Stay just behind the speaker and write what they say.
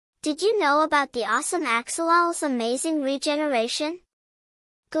Did you know about the awesome Axolotl's amazing regeneration?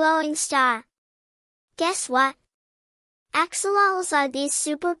 Glowing star. Guess what? Axolotls are these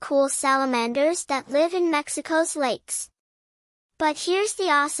super cool salamanders that live in Mexico's lakes. But here's the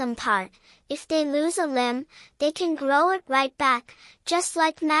awesome part, if they lose a limb, they can grow it right back, just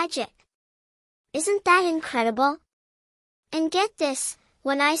like magic. Isn't that incredible? And get this,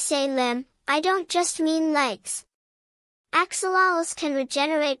 when I say limb, I don't just mean legs. Axolotls can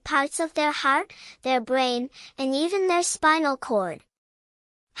regenerate parts of their heart, their brain, and even their spinal cord.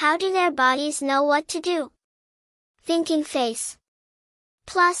 How do their bodies know what to do? Thinking face.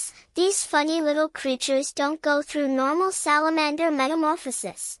 Plus, these funny little creatures don't go through normal salamander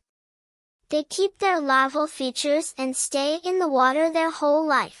metamorphosis. They keep their larval features and stay in the water their whole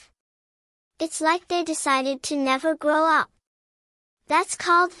life. It's like they decided to never grow up. That's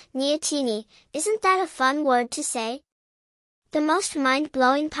called neoteny. Isn't that a fun word to say? The most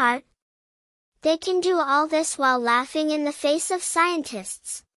mind-blowing part? They can do all this while laughing in the face of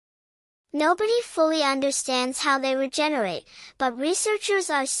scientists. Nobody fully understands how they regenerate, but researchers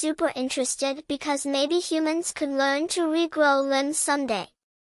are super interested because maybe humans could learn to regrow limbs someday.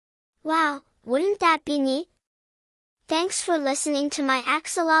 Wow, wouldn't that be neat? Thanks for listening to my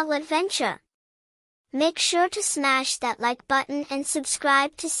axolotl adventure. Make sure to smash that like button and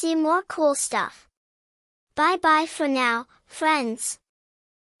subscribe to see more cool stuff. Bye bye for now, friends.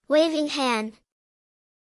 Waving hand.